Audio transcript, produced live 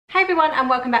everyone and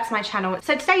welcome back to my channel.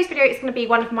 So today's video is going to be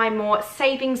one of my more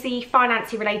savingsy,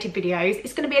 financy related videos.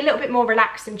 It's going to be a little bit more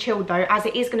relaxed and chilled though, as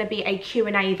it is going to be a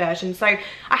Q&A version. So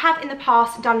I have in the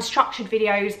past done structured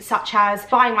videos such as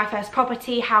buying my first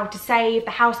property, how to save,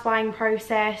 the house buying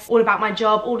process, all about my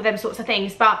job, all of them sorts of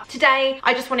things. But today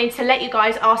I just wanted to let you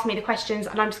guys ask me the questions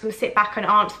and I'm just going to sit back and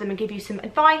answer them and give you some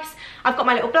advice. I've got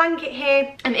my little blanket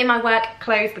here. I'm in my work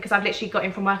clothes because I've literally got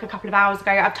in from work a couple of hours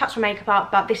ago. I've touched my makeup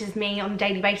up, but this is me on a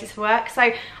daily basis for work.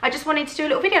 So I just wanted to do a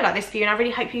little video like this for you and I really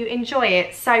hope you enjoy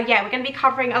it. So yeah, we're going to be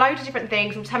covering a load of different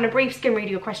things. I'm just having a brief skim read of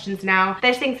your questions now.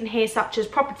 There's things in here such as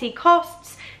property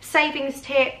costs, savings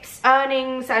tips,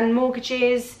 earnings and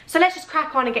mortgages. So let's just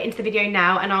crack on and get into the video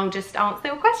now and I'll just answer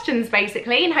your questions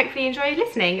basically and hopefully enjoy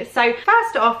listening. So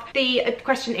first off, the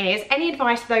question is, any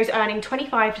advice for those earning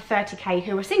 25 to 30k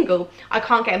who are single? I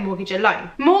can't get a mortgage alone.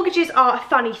 Mortgages are a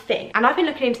funny thing and I've been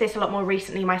looking into this a lot more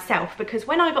recently myself, because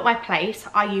when I got my place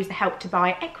I used the Help to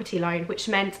Buy equity loan, which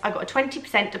meant I got a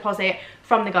 20% deposit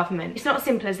from the government. It's not as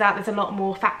simple as that, there's a lot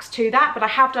more facts to that, but I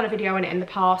have done a video on it in the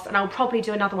past and I'll probably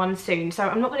do another one soon, so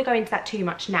I'm not going to go into that too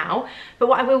much now. But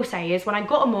what I will say is when I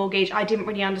got a mortgage I didn't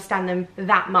really understand them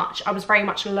that much. I was very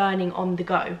much learning on the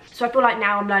go, so I feel like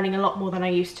now I'm learning a lot more than I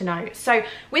used to know. So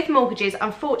with mortgages,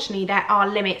 unfortunately there are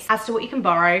limits as to what you can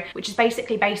borrow, which is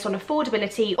basically based on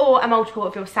affordability or a multiple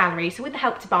of your salary. So with the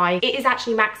Help to Buy, it is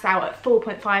actually maxed out at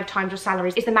 4.5 times your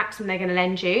salary is the maximum they're going to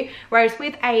lend you, whereas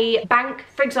with a bank,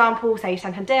 for example, say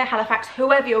Santander, Halifax,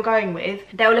 whoever you're going with,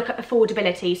 they'll look at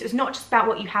affordability. So it's not just about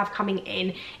what you have coming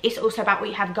in, it's also about what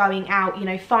you have going out, you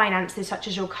know, finances such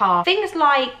as your car. Things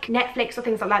like Netflix or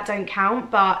things like that don't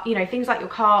count, but you know, things like your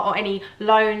car or any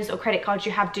loans or credit cards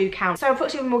you have do count. So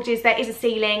unfortunately with mortgages there is a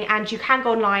ceiling and you can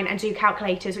go online and do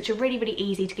calculators which are really, really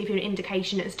easy to give you an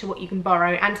indication as to what you can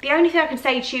borrow. And the only thing I can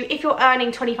say to you, if you're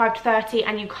earning 25 to 30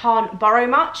 and you can't borrow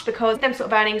much, because them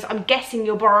sort of earnings, I'm guessing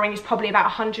your borrowing is probably about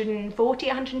 140,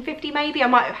 150 maybe. I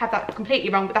might have had that completely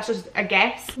wrong, but that's just a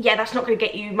guess. Yeah, that's not going to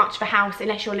get you much of a house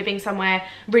unless you're living somewhere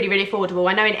really, really affordable.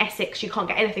 I know in Essex you can't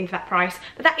get anything for that price,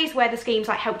 but that is where the schemes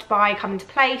like Help to Buy come into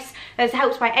place. There's the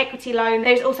Help to Buy equity loan.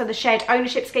 There's also the shared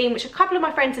ownership scheme, which a couple of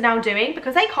my friends are now doing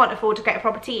because they can't afford to get a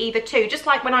property either too. Just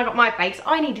like when I got my place,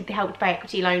 I needed the Help to Buy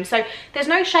equity loan. So there's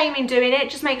no shame in doing it.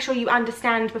 Just make sure you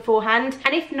understand beforehand.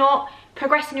 And if not,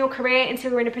 progress in your career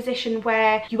until you're in a position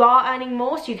where you are earning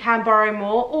more so you can borrow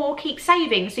more, or keep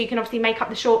saving so you can obviously make up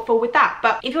the shortfall with that.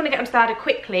 But if you want to get onto the ladder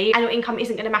quickly and your income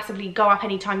isn't going to massively go up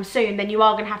anytime soon, then you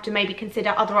are going to have to maybe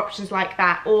consider other options like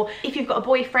that. Or if you've got a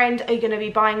boyfriend, are you going to be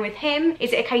buying with him?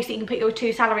 Is it a case that you can put your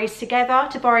two salaries together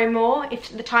to borrow more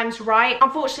if the time's right?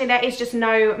 Unfortunately there is just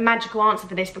no magical answer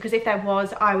for this, because if there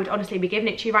was I would honestly be giving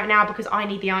it to you right now, because I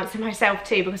need the answer myself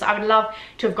too, because I would love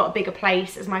to have got a bigger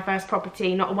place as my first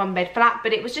property, not a one-bed flat,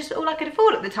 but it was just all I could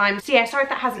afford at the time. So yeah, sorry if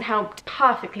that hasn't helped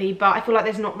perfectly, but I feel like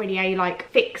there's not really a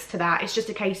like fix to that. It's just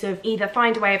a case of either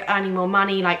find a way of earning more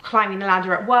money, like climbing the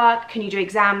ladder at work. Can you do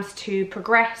exams to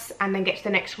progress and then get to the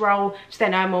next role to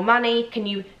then earn more money? Can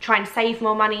you try and save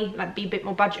more money, like be a bit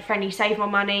more budget friendly, save more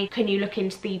money? Can you look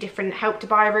into the different Help to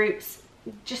Buy routes?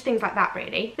 Just things like that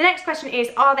really. The next question is,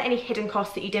 are there any hidden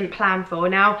costs that you didn't plan for?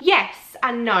 Now, yes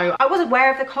and no. I was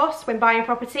aware of the costs when buying a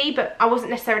property, but I wasn't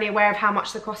necessarily aware of how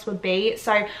much the cost would be.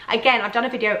 So again, I've done a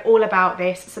video all about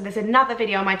this. So there's another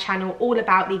video on my channel all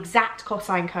about the exact costs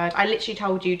I incurred. I literally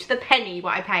told you to the penny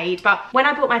what I paid. But when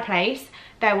I bought my place,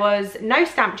 there was no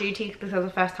stamp duty because I was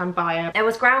a first time buyer. There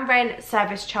was ground rent,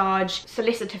 service charge,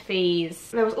 solicitor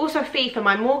fees. There was also a fee for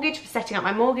my mortgage, for setting up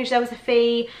my mortgage there was a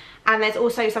fee. And there's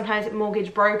also sometimes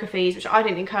mortgage broker fees, which I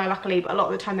didn't incur luckily, but a lot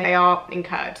of the time they are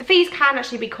incurred. The fees can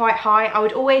actually be quite high. I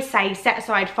would always say set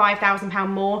aside £5,000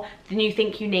 more than you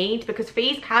think you need, because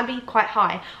fees can be quite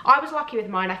high. I was lucky with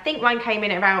mine. I think mine came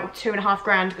in at around 2.5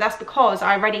 grand, but that's because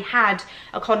I already had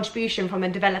a contribution from the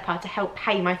developer to help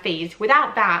pay my fees.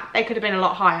 Without that, they could have been a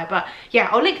lot higher. But yeah,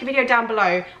 I'll link the video down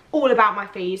below all about my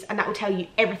fees and that will tell you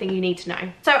everything you need to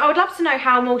know. So I would love to know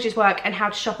how mortgages work and how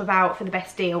to shop about for the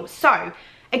best deal. So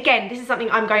again, this is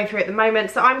something I'm going through at the moment.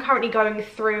 So I'm currently going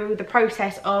through the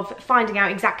process of finding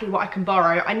out exactly what I can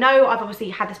borrow. I know I've obviously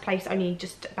had this place only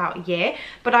just about a year,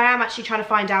 but I am actually trying to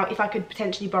find out if I could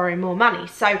potentially borrow more money.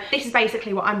 So this is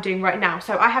basically what I'm doing right now.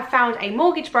 So I have found a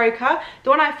mortgage broker. The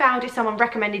one I found is someone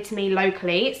recommended to me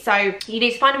locally. So you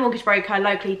need to find a mortgage broker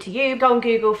locally to you. Go on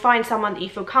Google, find someone that you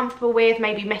feel comfortable with,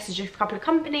 maybe message a couple of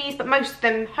companies, but most of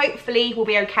them hopefully will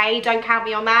be okay. Don't count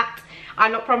me on that.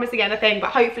 I'm not promising anything, but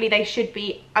hopefully they should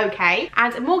be okay.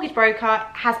 And a mortgage broker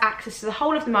has access to the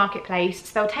whole of the marketplace,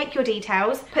 so they'll take your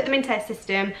details, put them into their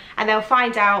system, and they'll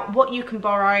find out what you can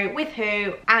borrow, with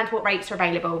who, and what rates are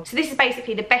available. So this is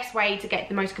basically the best way to get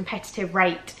the most competitive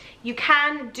rate You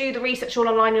can do the research all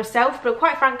online yourself, but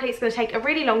quite frankly, it's going to take a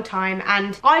really long time,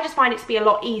 and I just find it to be a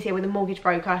lot easier with a mortgage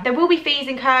broker. There will be fees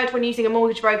incurred when using a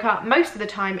mortgage broker most of the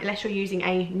time, unless you're using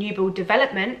a new build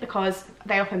development, because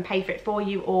they often pay for it for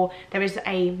you, or there is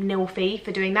a nil fee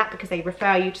for doing that because they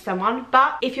refer you to someone.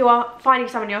 But if you are finding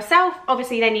someone yourself,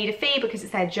 obviously they need a fee because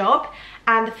it's their job,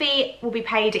 and the fee will be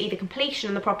paid at either completion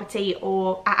on the property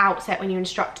or at outset when you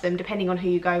instruct them, depending on who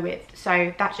you go with.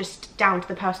 So that's just down to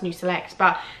the person you select,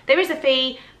 but there is a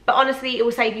fee. But honestly, it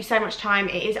will save you so much time.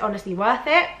 It is honestly worth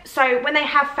it. So when they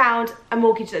have found a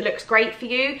mortgage that looks great for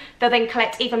you, they'll then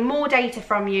collect even more data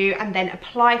from you and then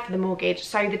apply for the mortgage.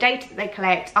 So the data that they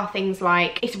collect are things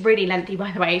like, it's really lengthy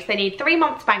by the way, so they need 3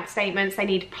 months bank statements, they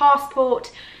need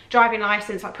passport, driving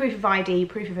license, like proof of ID,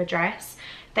 proof of address.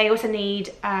 They also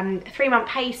need 3-month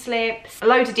pay slips,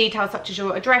 loads of details such as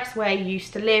your address, where you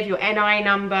used to live, your NI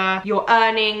number, your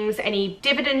earnings, any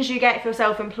dividends you get if you're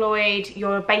self-employed,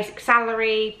 your basic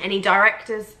salary, any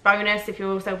director's bonus if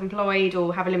you're self-employed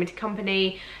or have a limited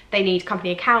company. They need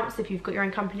company accounts if you've got your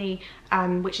own company,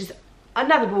 which is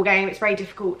another ball game. It's very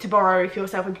difficult to borrow if you're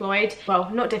self-employed. Well,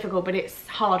 not difficult, but it's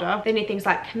harder. They need things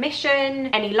like commission,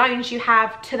 any loans you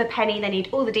have to the penny. They need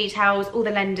all the details, all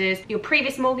the lenders, your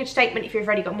previous mortgage statement if you've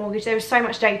already got a mortgage. There is so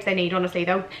much data they need, honestly.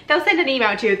 They'll send an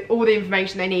email to you with all the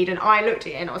information they need, and I looked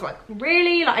at it and I was like,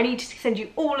 really? Like, I need to send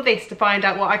you all of this to find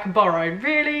out what I can borrow?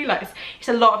 Really? Like, it's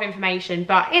a lot of information,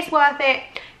 but it's worth it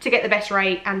to get the best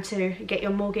rate and to get your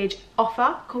mortgage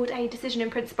offer, called a decision in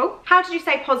principle. How did you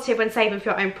stay positive when saving for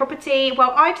your own property?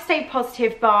 Well, I'd stay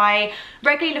positive by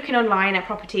regularly looking online at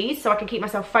properties so I can keep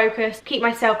myself focused, keep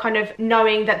myself kind of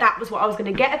knowing that that was what I was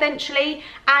going to get eventually.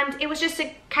 And it was just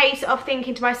a case of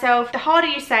thinking to myself, the harder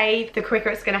you save, the quicker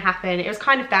it's going to happen. It was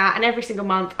kind of that, and every single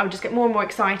month I would just get more and more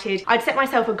excited. I'd set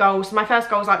myself a goal. So my first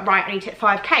goal was like, right, I need to hit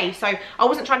 5k. So I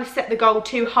wasn't trying to set the goal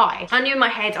too high. I knew in my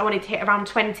head I wanted to hit around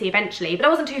 20 eventually, but I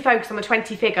wasn't too focused on the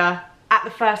 20 figure at the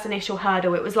first initial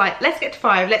hurdle. It was like, let's get to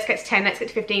 5, let's get to 10, let's get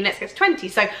to 15, let's get to 20.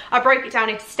 So I broke it down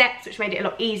into steps, which made it a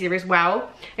lot easier as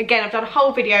well. Again, I've done a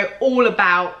whole video all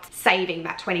about saving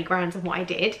that 20 grand and what I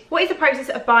did. What is the process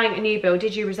of buying a new build?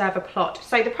 Did you reserve a plot?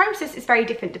 So the process is very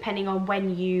different depending on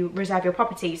when you reserve your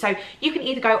property. So you can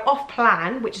either go off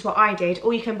plan, which is what I did,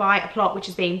 or you can buy a plot which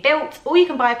is being built, or you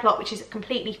can buy a plot which is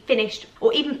completely finished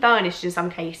or even furnished in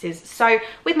some cases. So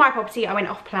with my property, I went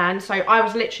off plan. So I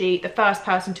was literally the first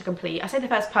person to complete. I say the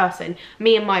first person,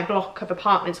 me and my block of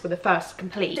apartments were the first to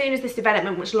complete. As soon as this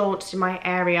development was launched in my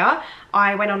area,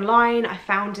 I went online, I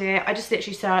found it, I just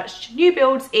literally searched new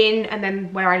builds in and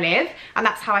then where I live, and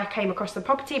that's how I came across the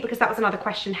property, because that was another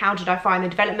question, how did I find the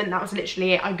development? That was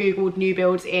literally it. I googled new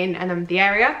builds in and then the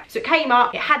area. So it came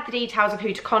up, it had the details of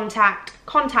who to contact,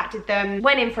 contacted them,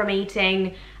 went in for a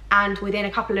meeting, and within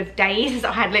a couple of days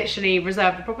I had literally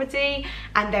reserved the property,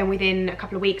 and then within a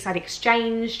couple of weeks I'd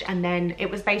exchanged, and then it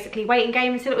was basically waiting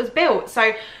game until it was built.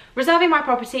 So reserving my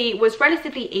property was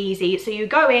relatively easy. So you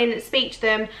go in, speak to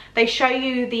them, they show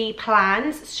you the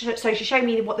plans. So she showed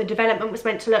me what the development was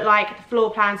meant to look like, the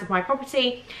floor plans of my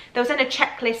property. There was then a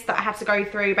checklist that I had to go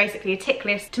through, basically a tick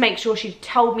list, to make sure she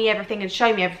told me everything and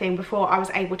showed me everything before I was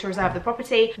able to reserve the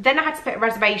property. Then I had to put a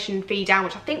reservation fee down,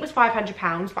 which I think was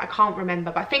 £500, but I can't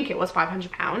remember, but I think it was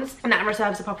 £500, and that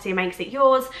reserves the property and makes it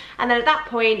yours. And then at that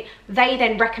point, they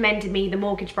then recommended me the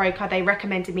mortgage broker, they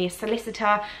recommended me a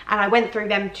solicitor, and I went through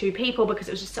them 2 people because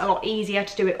it was just a lot easier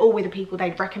to do it all with the people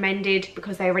they'd recommended,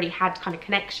 because they already had kind of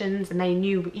connections and they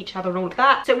knew each other and all of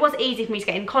that. So it was easy for me to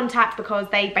get in contact because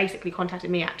they basically contacted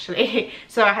me actually.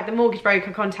 So I had the mortgage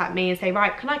broker contact me and say,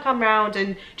 right, can I come round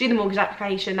and do the mortgage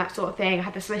application, that sort of thing. I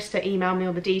had the solicitor email me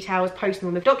all the details, post me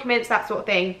all the documents, that sort of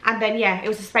thing. And then yeah, it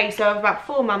was a space of about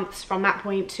 4 months from that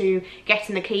point to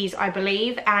getting the keys, I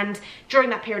believe. And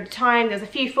during that period of time, there's a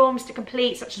few forms to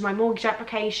complete, such as my mortgage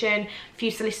application, a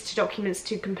few solicitor documents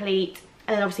to complete,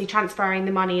 and then obviously transferring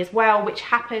the money as well, which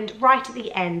happened right at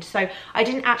the end. So I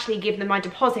didn't actually give them my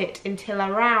deposit until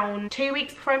around 2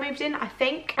 weeks before I moved in, I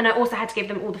think. And I also had to give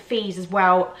them all the fees as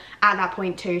well at that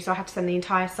point too. So I had to send the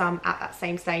entire sum at that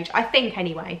same stage, I think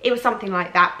anyway. It was something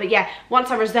like that. But yeah,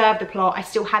 once I reserved the plot, I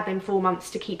still had them 4 months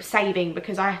to keep saving,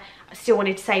 because I still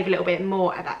wanted to save a little bit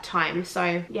more at that time.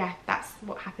 So yeah, that's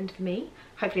what happened for me.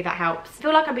 Hopefully that helps. I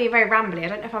feel like I'm being very rambly. I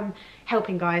don't know if I'm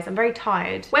helping, guys. I'm very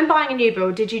tired. When buying a new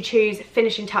build, did you choose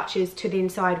finishing touches to the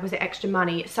inside? Was it extra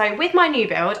money? So with my new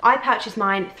build, I purchased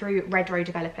mine through Redrow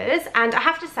developers, and I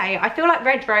have to say, I feel like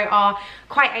Redrow are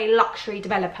quite a luxury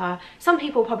developer. Some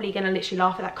people are probably gonna literally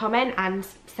laugh at that comment and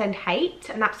send hate,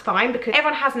 and that's fine because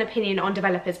everyone has an opinion on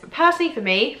developers. But personally for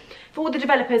me, for all the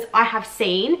developers I have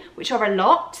seen, which are a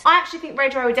lot, I actually think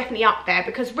Redrow are definitely up there,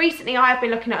 because recently I have been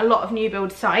looking at a lot of new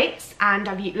build sites, and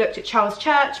I've looked at Charles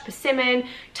Church, Persimmon,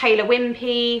 Taylor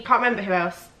Wimpey, can't remember who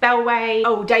else, Bellway,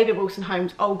 oh, David Wilson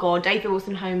Homes. Oh god, David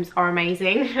Wilson Homes are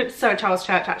amazing. So Charles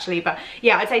Church actually, but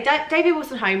yeah, I'd say David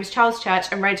Wilson Homes, Charles Church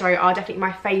and Redrow are definitely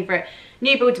my favourite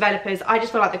new build developers. I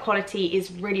just feel like the quality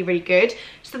is really, really good.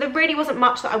 So there really wasn't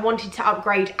much that I wanted to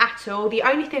upgrade at all. The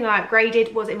only thing I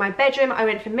upgraded was in my bedroom. I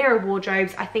went for mirror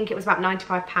wardrobes. I think it was about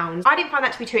 £95. I didn't find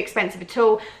that to be too expensive at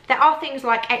all. There are things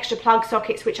like extra plug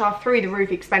sockets which are through the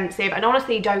roof expensive, and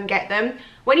honestly don't get them.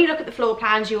 When you look at the floor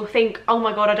plans, you'll think, oh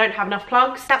my god, I don't have enough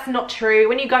plugs. That's not true.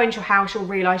 When you go into your house, you'll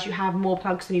realise you have more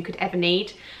plugs than you could ever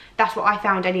need. That's what I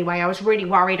found anyway. I was really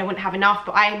worried I wouldn't have enough,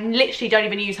 but I literally don't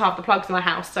even use half the plugs in my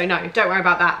house, so no, don't worry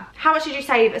about that. How much did you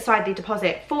save aside the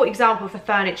deposit? For example, for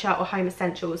furniture or home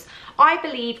essentials. I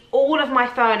believe all of my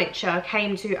furniture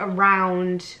came to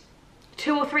around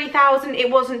 2,000 or 3,000.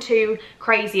 It wasn't too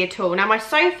crazy at all. Now my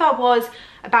sofa was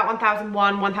about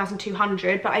 1,100,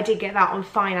 1,200, but I did get that on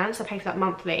finance. I pay for that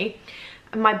monthly.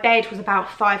 And my bed was about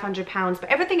 £500, but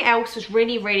everything else was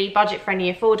really, really budget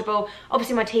friendly, affordable.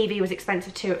 Obviously my TV was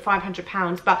expensive too at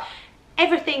 £500, but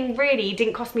everything really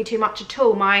didn't cost me too much at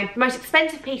all. My most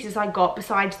expensive pieces I got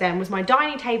besides them was my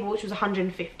dining table, which was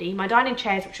 £150, my dining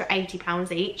chairs, which were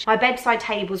 £80 each, my bedside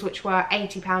tables, which were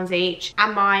 £80 each,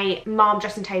 and my mum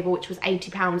dressing table, which was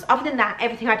 £80. Other than that,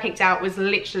 everything I picked out was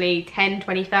literally 10,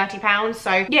 20, £30.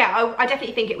 So yeah, I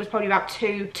definitely think it was probably about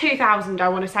 2,000, I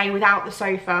want to say, without the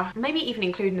sofa, maybe even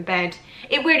including the bed.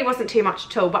 It really wasn't too much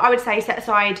at all, but I would say set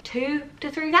aside 2,000 to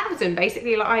 3,000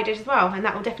 basically, like I did as well, and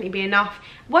that will definitely be enough.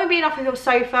 Won't be enough with your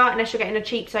sofa unless you're getting a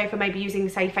cheap sofa, maybe using,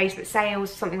 say, Facebook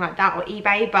sales, something like that, or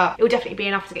eBay, but it will definitely be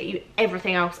enough to get you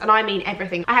everything else, and I mean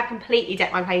everything. I have completely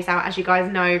decked my place out, as you guys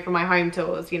know from my home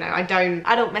tours. You know, I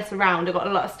don't mess around. I've got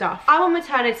a lot of stuff. I'm on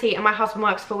maternity and my husband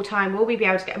works full-time. Will we be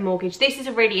able to get a mortgage? This is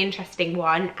a really interesting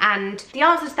one, and the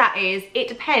answer to that is it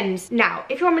depends. Now,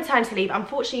 if you're on maternity leave,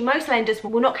 unfortunately most lenders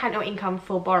will not count your income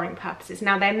for borrowing purposes.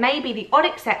 Now there may be the odd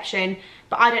exception,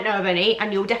 but I don't know of any,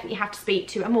 and you'll definitely have to speak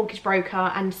to a mortgage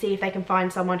broker and see if they can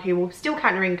find someone who will still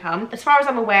count your income. As far as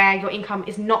I'm aware, your income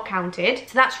is not counted,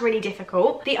 so that's really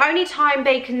difficult. The only time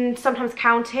they can sometimes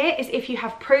count it is if you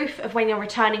have proof of when you're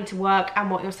returning to work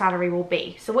and what your salary will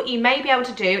be. So what you may be able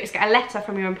to do is get a letter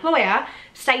from your employer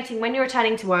stating when you're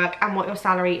returning to work and what your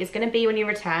salary is going to be when you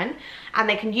return, and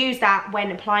they can use that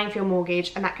when applying for your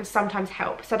mortgage, and that can sometimes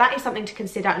help. So that is something to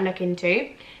consider and look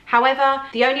into. However,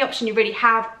 the only option you really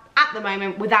have at the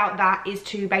moment without that is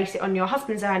to base it on your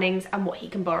husband's earnings and what he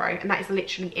can borrow, and that is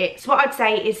literally it. So what I'd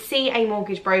say is see a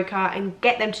mortgage broker and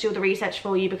get them to do all the research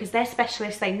for you, because they're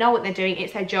specialists, they know what they're doing,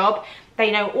 it's their job,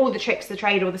 they know all the tricks of the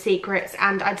trade, all the secrets,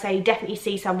 and I'd say definitely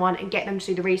see someone and get them to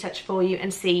do the research for you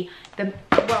and see the,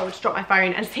 well, just drop my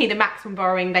phone, and see the maximum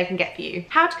borrowing they can get for you.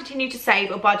 How to continue to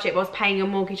save or budget whilst paying your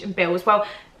mortgage and bills? Well,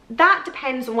 that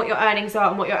depends on what your earnings are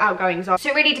and what your outgoings are. So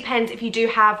it really depends if you do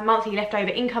have monthly leftover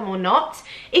income or not.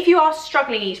 If you are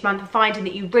struggling each month and finding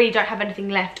that you really don't have anything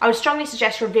left, I would strongly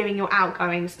suggest reviewing your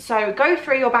outgoings. So go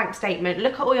through your bank statement,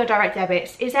 look at all your direct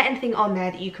debits. Is there anything on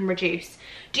there that you can reduce?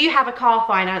 Do you have a car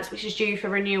finance which is due for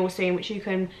renewal soon, which you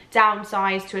can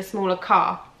downsize to a smaller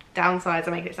car? Downsize,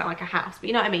 I make it sound like a house, but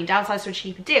you know what I mean, downsize to a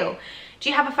cheaper deal. Do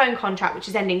you have a phone contract which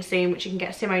is ending soon, which you can get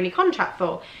a SIM-only contract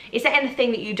for? Is there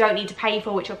anything that you don't need to pay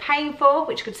for which you're paying for,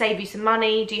 which could save you some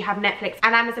money? Do you have Netflix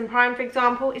and Amazon Prime, for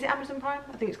example? Is it Amazon Prime?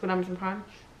 I think it's called Amazon Prime.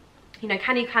 You know,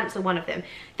 can you cancel one of them?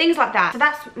 Things like that. So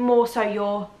that's more so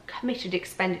your committed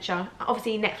expenditure.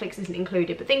 Obviously Netflix isn't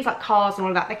included, but things like cars and all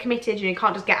of that, they're committed, you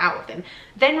can't just get out of them.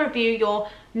 Then review your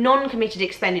non-committed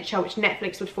expenditure, which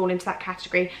Netflix would fall into that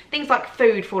category. Things like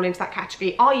food fall into that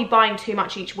category. Are you buying too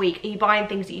much each week? Are you buying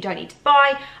things that you don't need to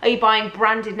buy? Are you buying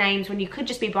branded names when you could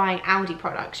just be buying Aldi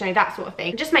products? You know, that sort of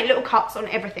thing. Just make little cuts on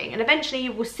everything, and eventually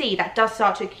you will see that does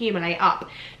start to accumulate up.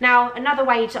 Now, another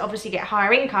way to obviously get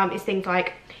higher income is things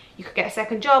like you could get a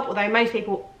second job, although most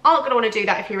people aren't going to want to do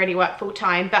that if you already work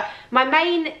full-time. But my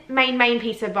main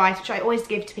piece of advice, which I always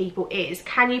give to people, is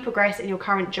can you progress in your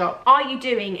current job? Are you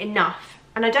doing enough?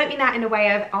 And I don't mean that in a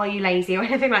way of are you lazy or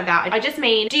anything like that. I just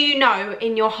mean, do you know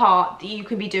in your heart that you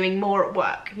can be doing more at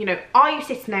work? You know, are you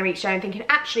sitting there each day and thinking,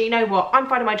 actually, you know what, I'm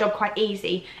finding my job quite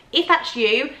easy? If that's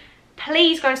you,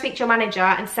 please go and speak to your manager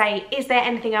and say, is there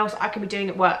anything else I can be doing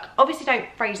at work? Obviously don't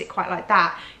phrase it quite like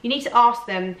that. You need to ask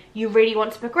them, you really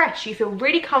want to progress, you feel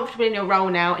really comfortable in your role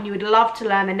now and you would love to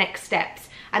learn the next steps.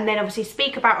 and then obviously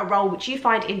speak about a role which you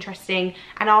find interesting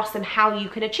and ask them how you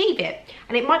can achieve it.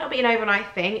 And it might not be an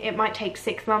overnight thing, it might take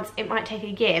 6 months, it might take a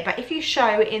year, but if you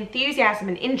show enthusiasm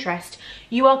and interest,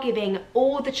 you are giving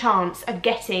all the chance of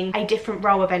getting a different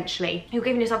role eventually. You're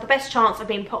giving yourself the best chance of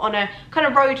being put on a kind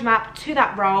of roadmap to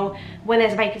that role when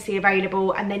there's a vacancy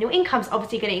available, and then your income's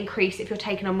obviously going to increase if you're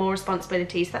taking on more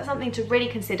responsibilities. So that's something to really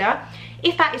consider.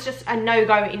 If that is just a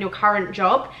no-go in your current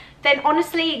job, then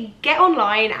honestly get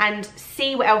online and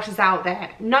see what else is out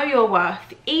there. Know your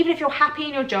worth. Even if you're happy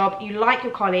in your job, you like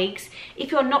your colleagues,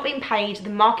 if you're not being paid the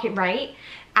market rate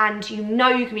and you know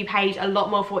you can be paid a lot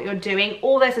more for what you're doing,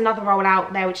 or there's another role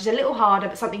out there which is a little harder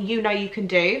but something you know you can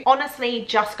do, honestly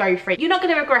just go for it. You're not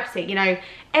going to regret it, you know.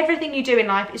 Everything you do in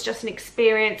life is just an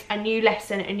experience, a new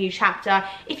lesson, a new chapter.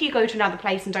 If you go to another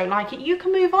place and don't like it, you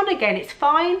can move on again, it's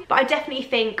fine. But I definitely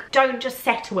think don't just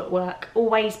settle at work,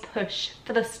 always push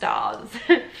for the stars.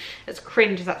 As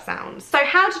cringe as that sounds. So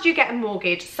how did you get a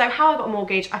mortgage? So how I got a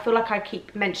mortgage, I feel like I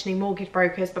keep mentioning mortgage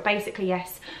brokers, but basically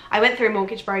yes, I went through a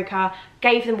mortgage broker,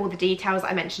 gave them all the details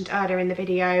I mentioned earlier in the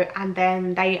video, and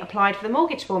then they applied for the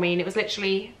mortgage for me, and it was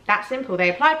literally that simple. They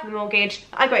applied for the mortgage,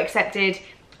 I got accepted,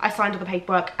 I signed all the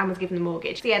paperwork and was given the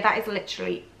mortgage. So yeah, that is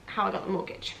literally how I got the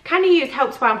mortgage. Can you use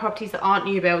Help to Buy on properties that aren't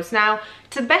new builds? Now,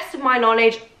 to the best of my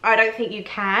knowledge, I don't think you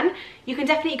can. You can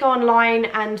definitely go online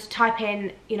and type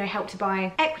in, you know, Help to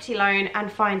Buy equity loan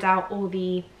and find out all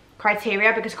the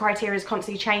criteria, because criteria is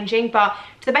constantly changing, but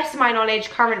to the best of my knowledge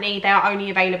currently they are only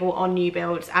available on new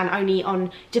builds and only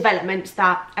on developments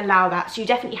that allow that. So you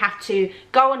definitely have to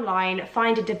go online,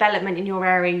 find a development in your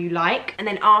area you like, and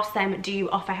then ask them, do you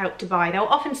offer Help to Buy? They'll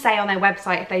often say on their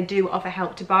website if they do offer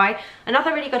Help to Buy.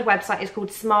 Another really good website is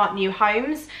called Smart New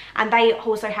Homes, and they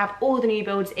also have all the new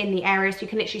builds in the area, so you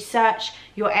can literally search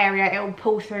your area, it will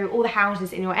pull through all the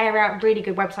houses in your area. Really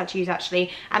good website to use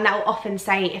actually, and that will often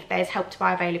say if there's Help to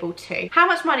Buy available too. How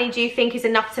much money do you think is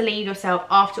enough to leave yourself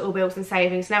after all bills and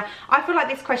savings? Now, I feel like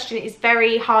this question is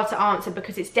very hard to answer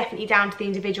because it's definitely down to the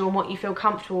individual and what you feel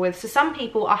comfortable with. So some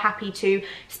people are happy to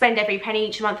spend every penny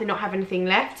each month and not have anything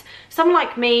left. Someone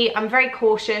like me, I'm very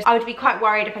cautious. I would be quite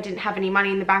worried if I didn't have any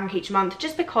money in the bank each month,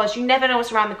 just because you never know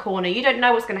what's around the corner. You don't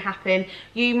know what's going to happen.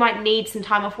 You might need some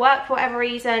time off work for whatever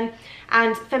reason.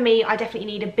 And for me, I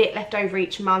definitely need a bit left over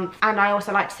each month, and I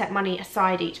also like to set money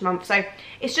aside each month. So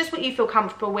it's just what you feel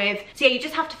comfortable with. So yeah, you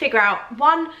just have to figure out,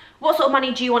 one, what sort of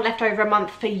money do you want left over a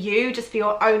month for you, just for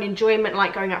your own enjoyment,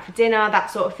 like going out for dinner,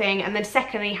 that sort of thing. And then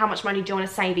secondly, how much money do you want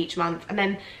to save each month? And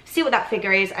then see what that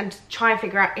figure is and try and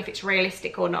figure out if it's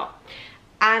realistic or not.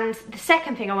 And the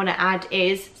second thing I want to add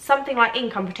is something like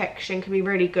income protection can be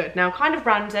really good. Now, kind of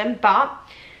random, but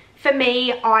for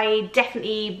me, I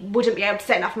definitely wouldn't be able to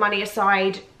set enough money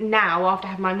aside now after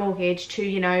having my mortgage to,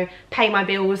 you know, pay my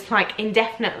bills like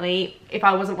indefinitely if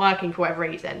I wasn't working for whatever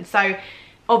reason. So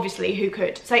obviously, who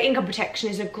could? So income protection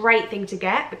is a great thing to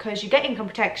get, because you get income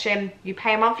protection, you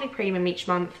pay a monthly premium each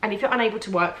month, and if you're unable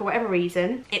to work for whatever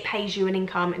reason, it pays you an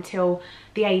income until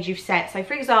the age you've set. So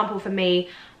for example, for me,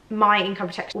 my income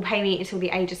protection will pay me until the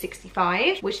age of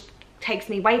 65, which takes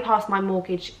me way past my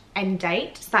mortgage end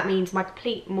date. So that means my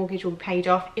complete mortgage will be paid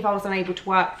off if I was unable to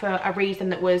work for a reason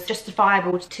that was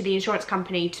justifiable to the insurance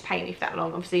company to pay me for that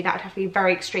long. Obviously that would have to be a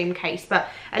very extreme case, but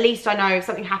at least I know if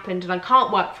something happened and I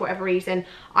can't work for whatever reason,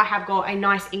 I have got a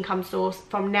nice income source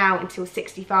from now until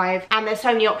 65. And there's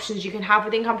so many options you can have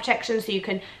with income protection, so you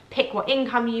can pick what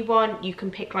income you want, you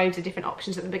can pick loads of different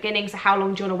options at the beginning. So how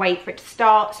long do you want to wait for it to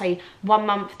start? Say 1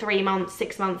 month, 3 months,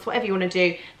 6 months, whatever you want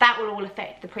to do. That will all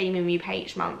affect the premium you pay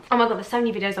each month. Oh my god, there's so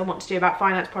many videos I want to do about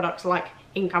finance products like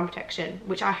income protection,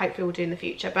 which I hopefully will do in the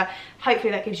future, but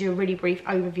hopefully that gives you a really brief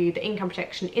overview that income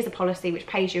protection is a policy which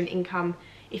pays you an income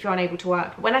if you're unable to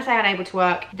work. But when I say unable to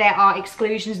work, there are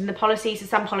exclusions in the policy, so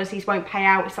some policies won't pay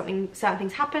out if certain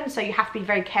things happen, so you have to be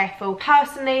very careful.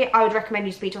 Personally, I would recommend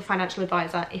you speak to a financial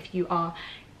advisor if you are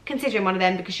considering one of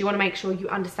them, because you want to make sure you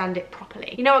understand it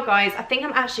properly. You know what guys, I think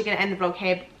I'm actually going to end the vlog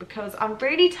here because I'm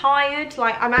really tired.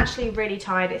 Like, I'm actually really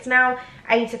tired. It's now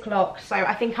 8 o'clock, so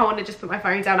I think I want to just put my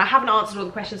phone down. I haven't answered all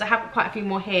the questions. I have quite a few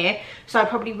more here, so I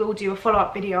probably will do a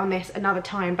follow-up video on this another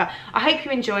time. But I hope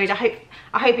you enjoyed. I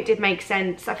hope it did make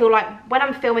sense. I feel like when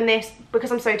I'm filming this,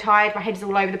 because I'm so tired, my head is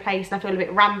all over the place and I feel a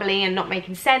bit rambly and not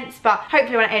making sense, but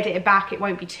hopefully when I edit it back it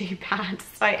won't be too bad.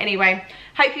 So anyway,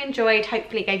 hope you enjoyed.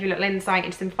 Hopefully it gave you a little insight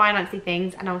into some financy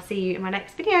things, and I'll see you in my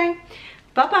next video.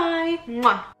 Bye bye.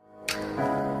 Mwah.